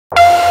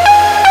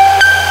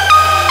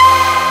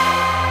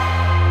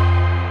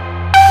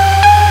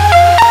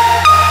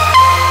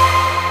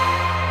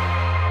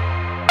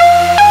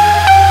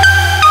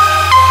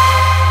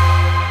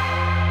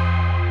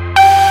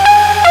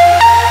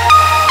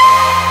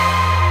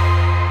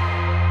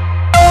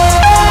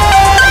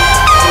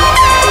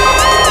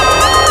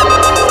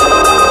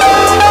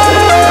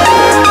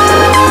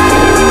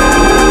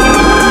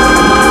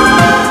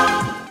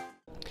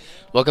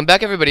Welcome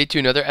back, everybody, to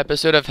another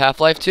episode of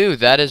Half-Life 2.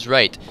 That is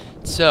right.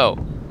 So,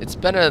 it's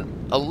been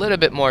a little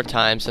bit more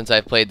time since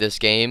I've played this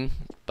game.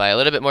 By a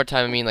little bit more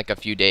time, I mean like a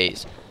few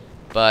days.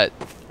 But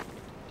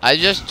I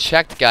just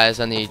checked, guys,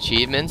 on the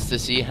achievements to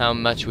see how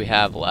much we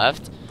have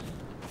left.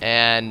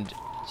 And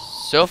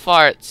so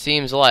far, it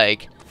seems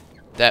like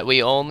that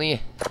we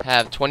only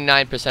have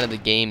 29% of the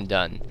game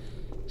done.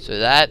 So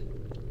that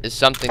is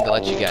something to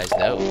let you guys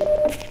know.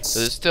 So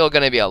there's still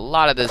going to be a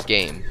lot of this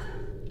game.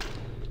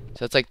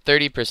 So that's like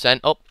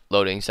 30%. Oh,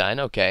 loading sign.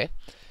 Okay.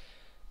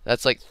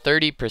 That's like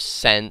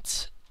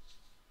 30%,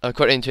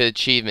 according to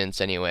achievements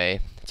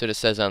anyway. That's what it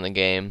says on the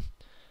game.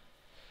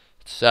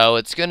 So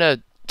it's going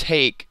to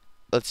take,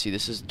 let's see,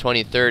 this is the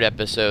 23rd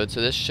episode,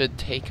 so this should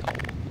take a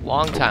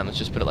long time. Let's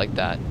just put it like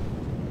that.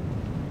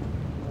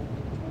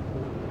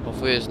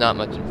 Hopefully there's not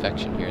much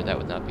infection here. That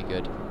would not be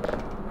good.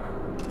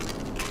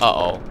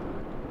 Uh-oh.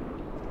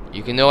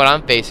 You can know what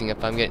I'm facing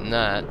if I'm getting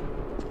that.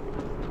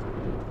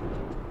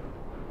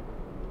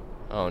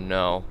 Oh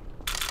no.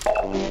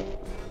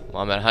 Well,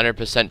 I'm at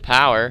 100%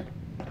 power.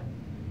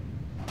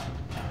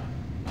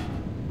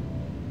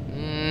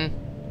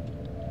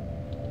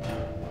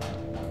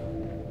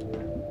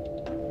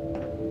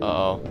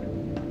 Uh-oh.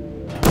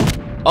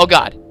 Oh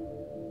god!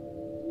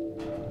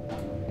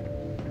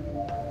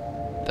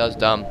 That was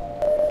dumb.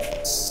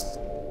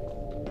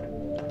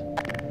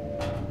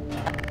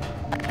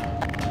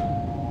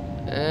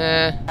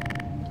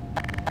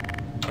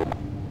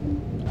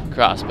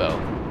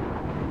 Crossbow.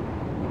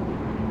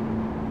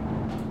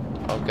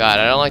 Oh god,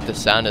 I don't like the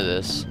sound of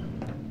this.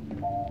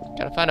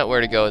 Gotta find out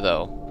where to go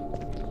though.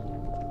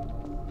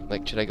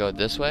 Like, should I go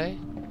this way?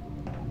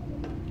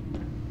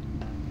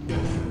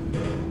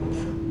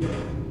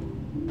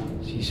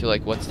 So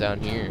like, what's down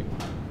here?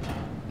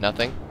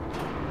 Nothing?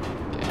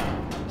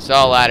 Okay.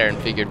 Saw a ladder and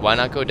figured, why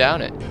not go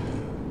down it?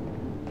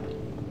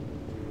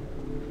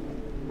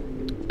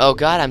 Oh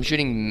god, I'm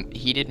shooting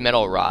heated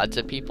metal rods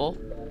at people?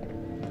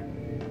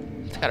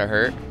 It's gotta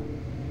hurt.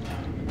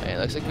 Okay,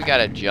 looks like we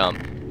gotta jump.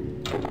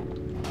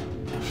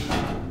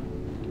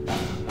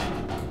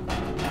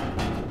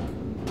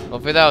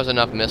 Hopefully that was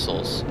enough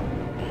missiles.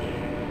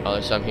 Oh,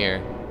 there's some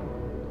here.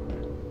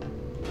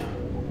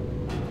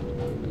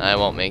 I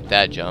won't make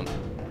that jump.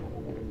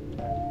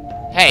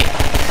 Hey!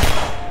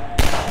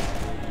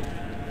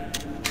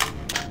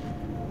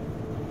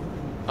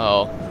 Uh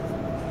oh.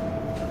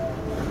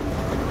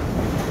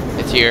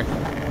 It's here.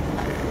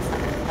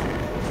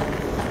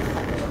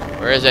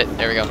 Where is it?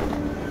 There we go.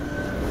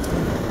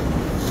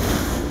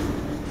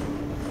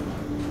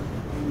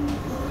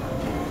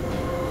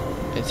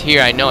 It's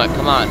here, I know it.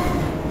 Come on.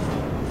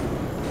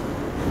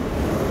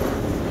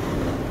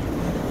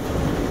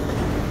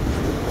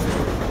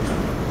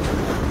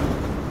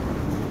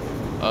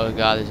 Oh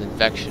god, there's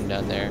infection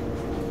down there.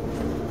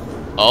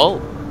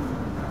 Oh!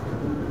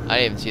 I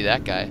didn't even see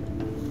that guy.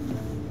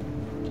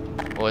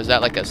 Was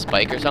that like a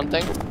spike or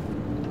something?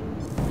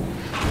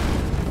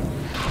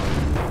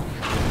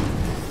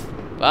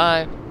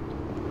 Bye!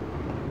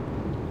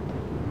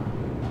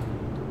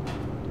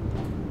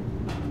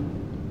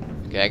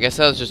 Okay, I guess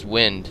that was just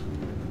wind.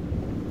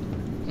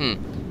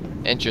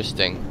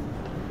 Interesting.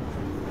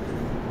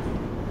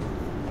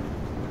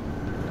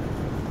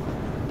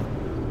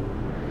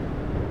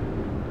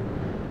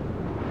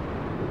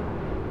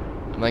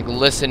 I'm like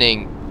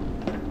listening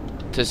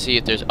to see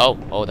if there's that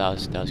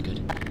was good.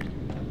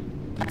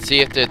 Let's see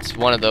if it's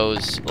one of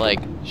those like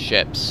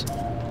ships.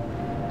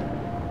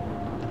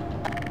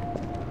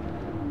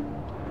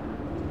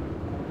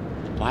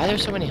 Why are there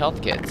so many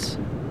health kits?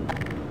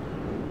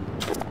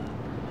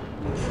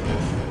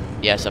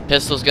 Yes, a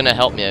pistol's gonna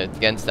help me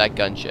against that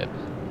gunship.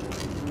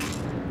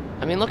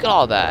 I mean, look at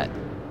all that.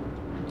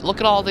 Look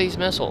at all these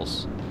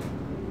missiles.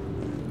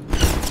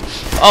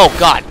 Oh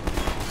god.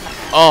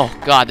 Oh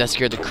god, that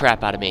scared the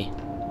crap out of me.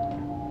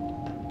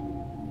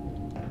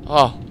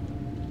 Oh.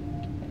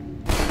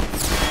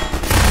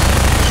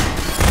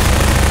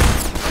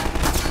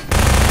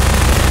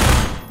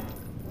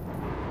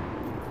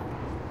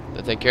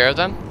 Did I take care of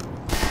them?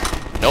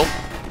 Nope.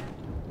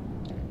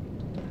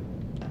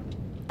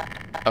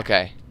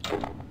 Okay.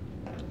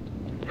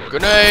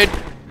 Grenade!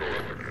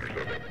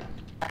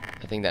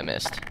 I think that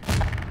missed.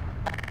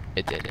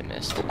 It did, it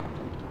missed.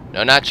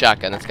 No, not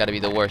shotgun, that's gotta be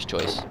the worst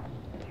choice.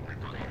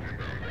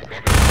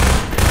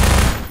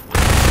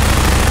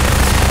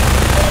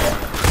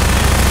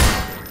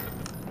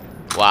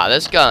 Wow,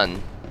 this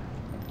gun.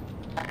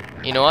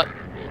 You know what?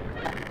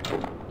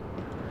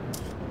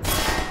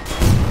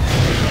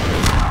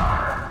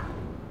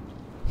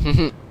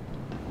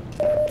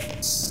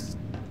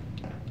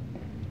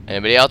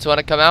 Anybody else want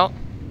to come out?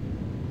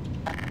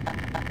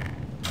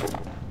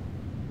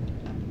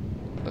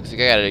 Looks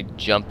like I gotta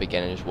jump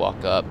again and just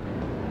walk up.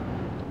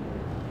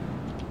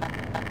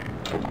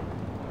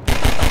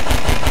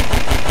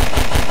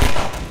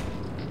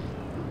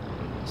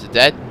 Is it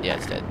dead? Yeah,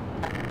 it's dead.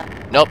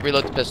 Nope,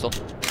 reload the pistol.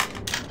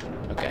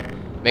 Okay.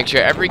 Make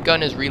sure every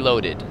gun is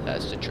reloaded.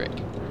 That's the trick.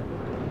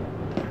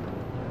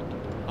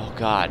 Oh,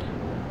 God.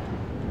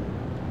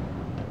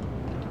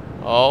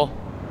 Oh.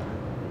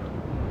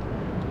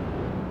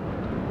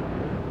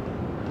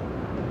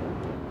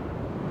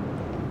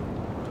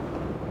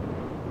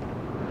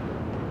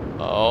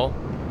 Uh-oh.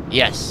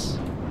 Yes.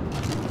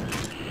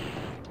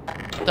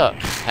 What the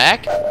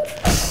heck?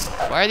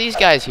 Why are these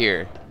guys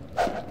here?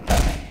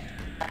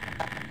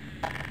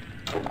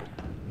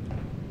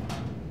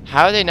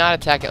 How are they not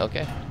attacking?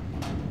 Okay.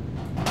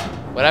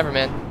 Whatever,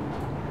 man.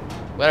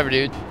 Whatever,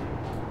 dude.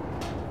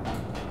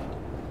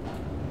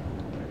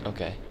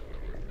 Okay.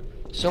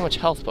 So much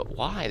health, but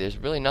why? There's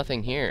really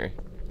nothing here.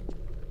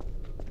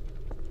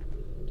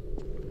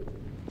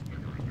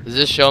 Does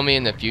this show me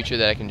in the future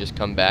that I can just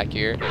come back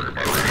here?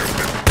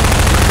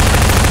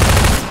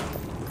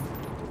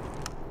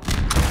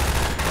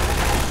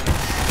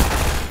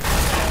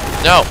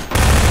 No!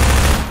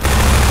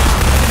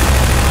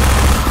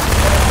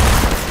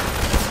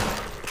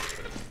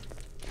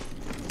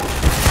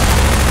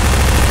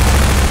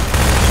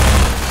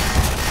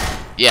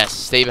 Yes,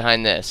 stay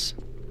behind this.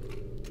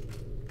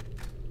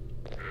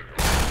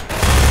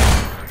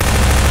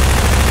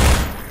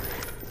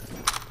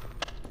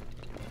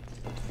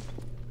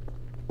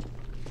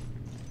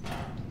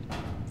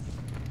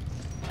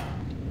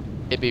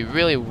 It'd be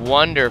really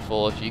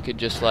wonderful if you could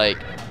just, like,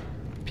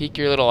 peek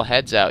your little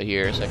heads out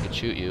here so I could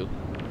shoot you.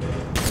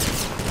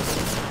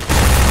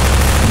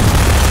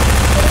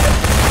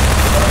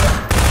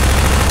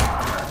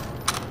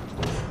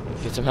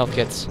 Get some health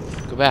kits.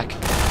 Go back.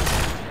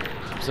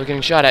 I'm still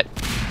getting shot at.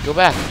 Go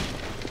back.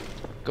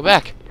 Go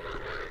back.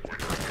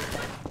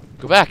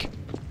 Go back.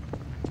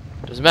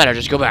 Doesn't matter,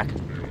 just go back.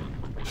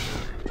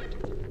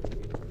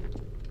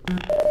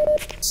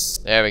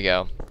 There we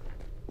go.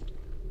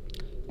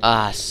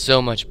 Ah,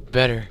 so much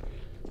better.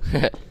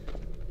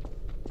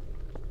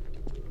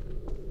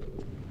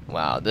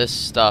 Wow, this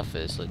stuff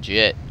is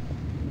legit.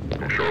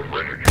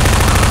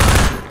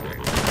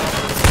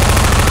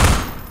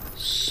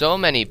 So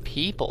many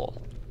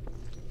people.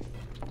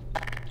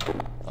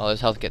 Oh,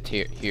 there's health kits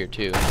here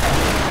too.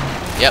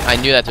 Yep, I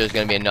knew that there was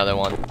gonna be another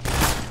one.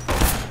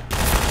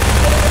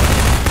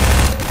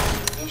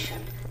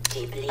 Mission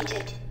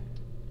depleted.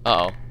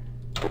 Uh-oh.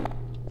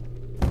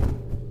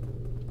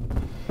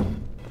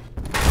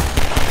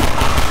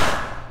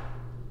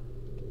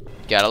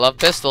 Gotta love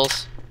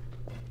pistols.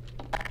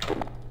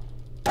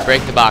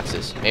 Break the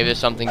boxes. Maybe there's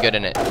something good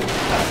in it.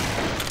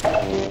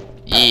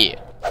 Yeah.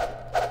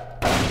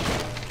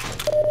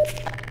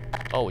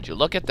 Oh, would you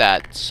look at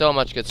that? So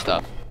much good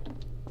stuff.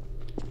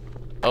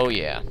 Oh,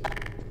 yeah.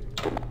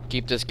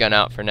 Keep this gun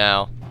out for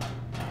now.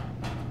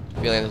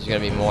 Feeling there's gonna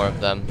be more of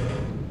them.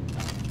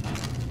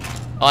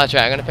 Oh, that's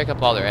right. I'm gonna pick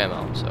up all their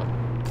ammo, so.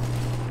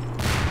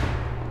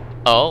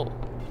 Oh.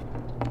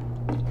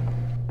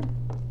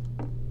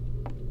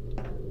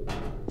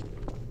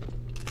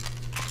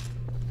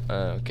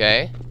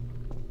 Okay.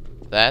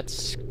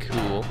 That's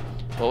cool.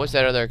 What was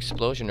that other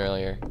explosion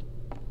earlier?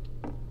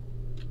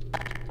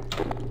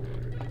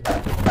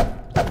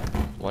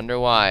 Wonder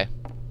why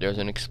there's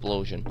an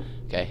explosion.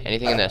 Okay,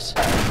 anything in this?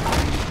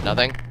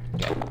 Nothing?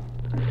 Okay.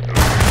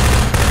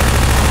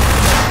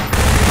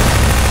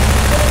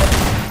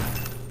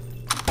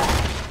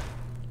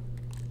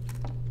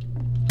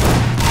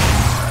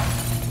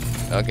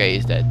 Okay,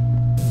 he's dead.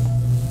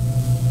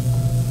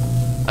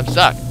 I'm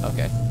stuck.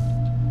 Okay.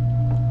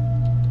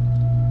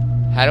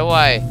 How do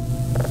I...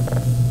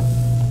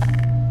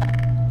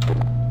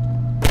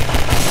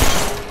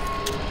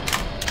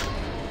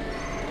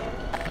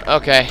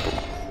 Okay.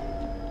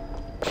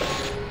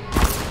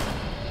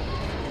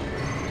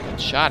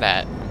 Got shot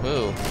at.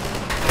 Ooh.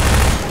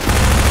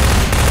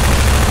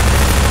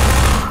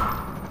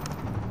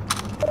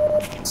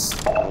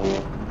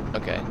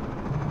 Okay.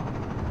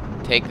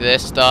 Take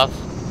this stuff.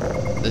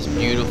 This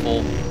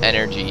beautiful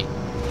energy.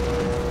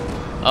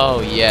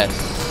 Oh, yes.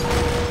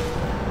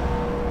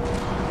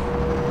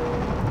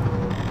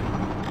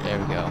 There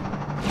we go.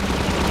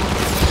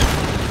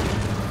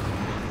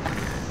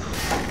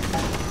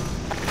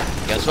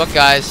 Guess what,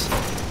 guys?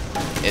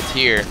 It's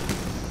here.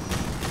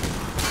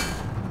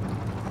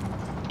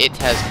 It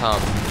has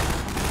come.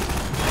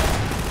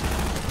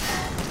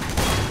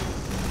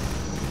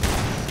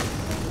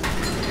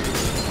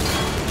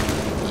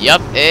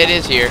 Yup, it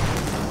is here.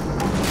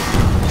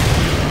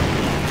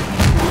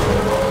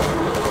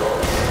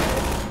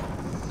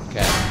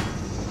 Okay.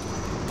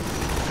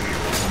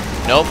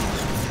 Nope.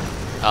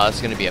 Oh, this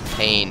is gonna be a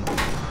pain.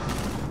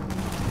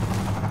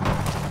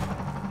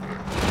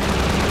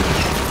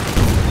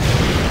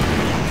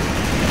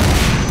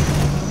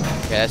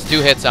 Okay, that's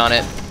 2 hits on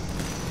it.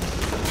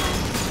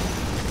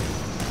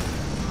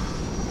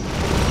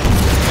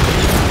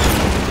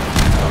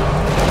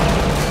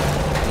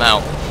 I'm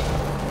out.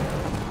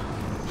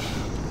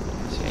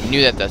 See, I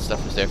knew that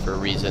stuff was there for a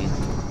reason.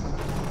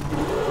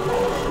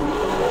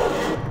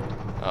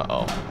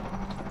 Uh-oh.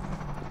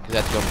 Because I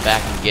have to go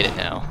back and get it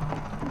now.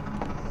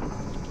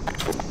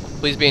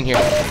 Please be in here.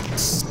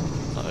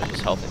 Oh, there's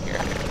just health in here.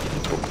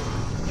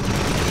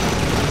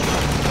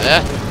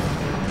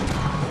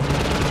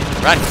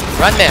 Run!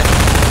 Run, man!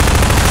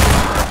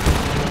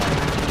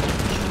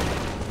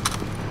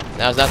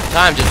 Now's not the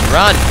time, just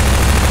run!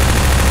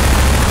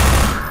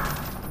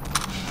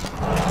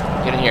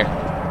 Get in here.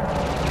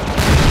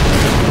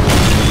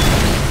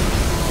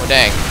 Oh,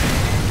 dang.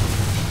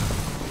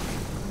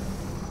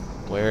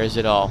 Where is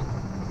it all?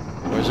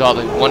 Where's all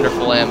the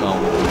wonderful ammo?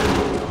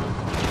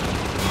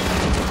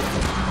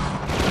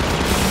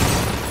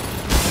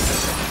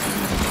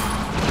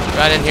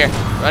 Run in here.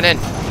 Run in.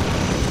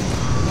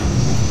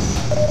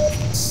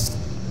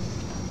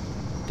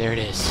 There it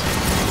is.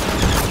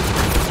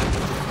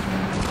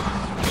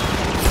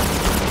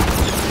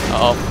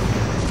 Uh-oh.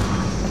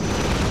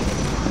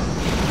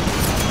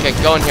 Okay,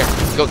 go in here.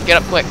 Go, get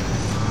up quick.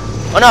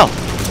 Oh no!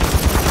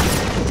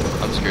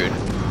 I'm screwed.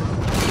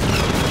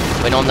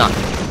 Wait, no, I'm not.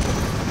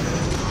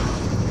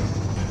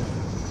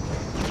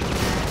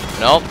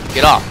 No,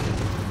 get off.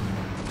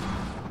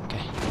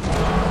 Okay.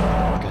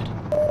 Good.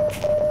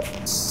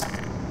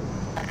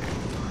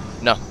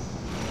 No.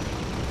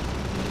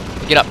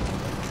 Get up.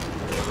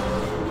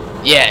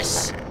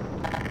 Yes!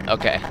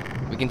 Okay.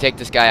 We can take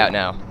this guy out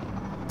now.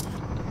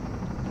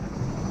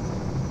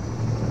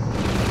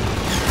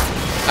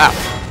 Ow!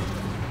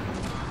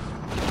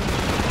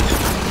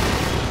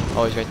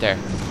 Oh, he's right there.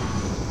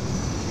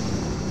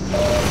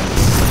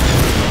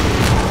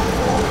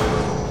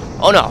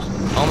 Oh no!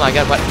 Oh my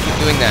god, why do you keep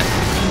doing that?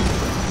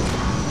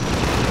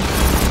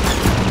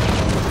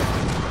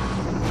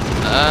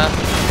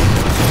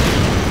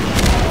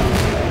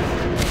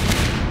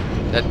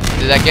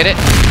 Did that get it?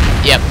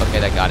 Yep, okay,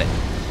 that got it.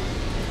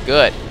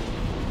 Good.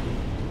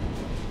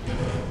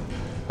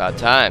 About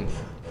time.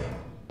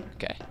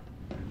 Okay.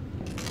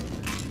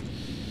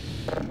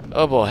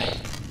 Oh boy.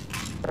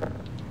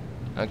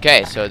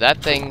 Okay, so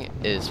that thing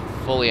is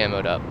fully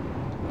ammoed up.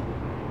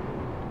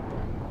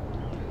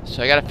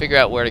 So I gotta figure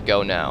out where to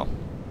go now.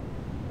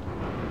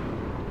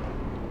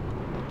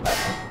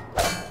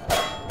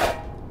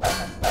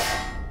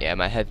 Yeah,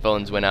 my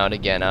headphones went out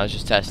again. I was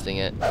just testing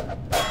it.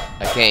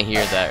 I can't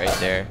hear that right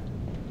there.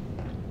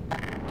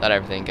 Thought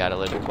everything got a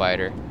little bit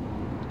quieter.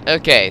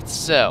 Okay,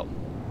 so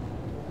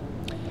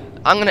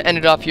I'm gonna end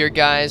it off here,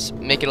 guys.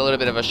 Make it a little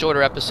bit of a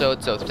shorter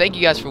episode. So thank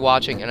you guys for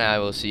watching, and I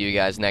will see you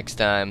guys next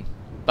time.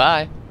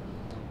 Bye.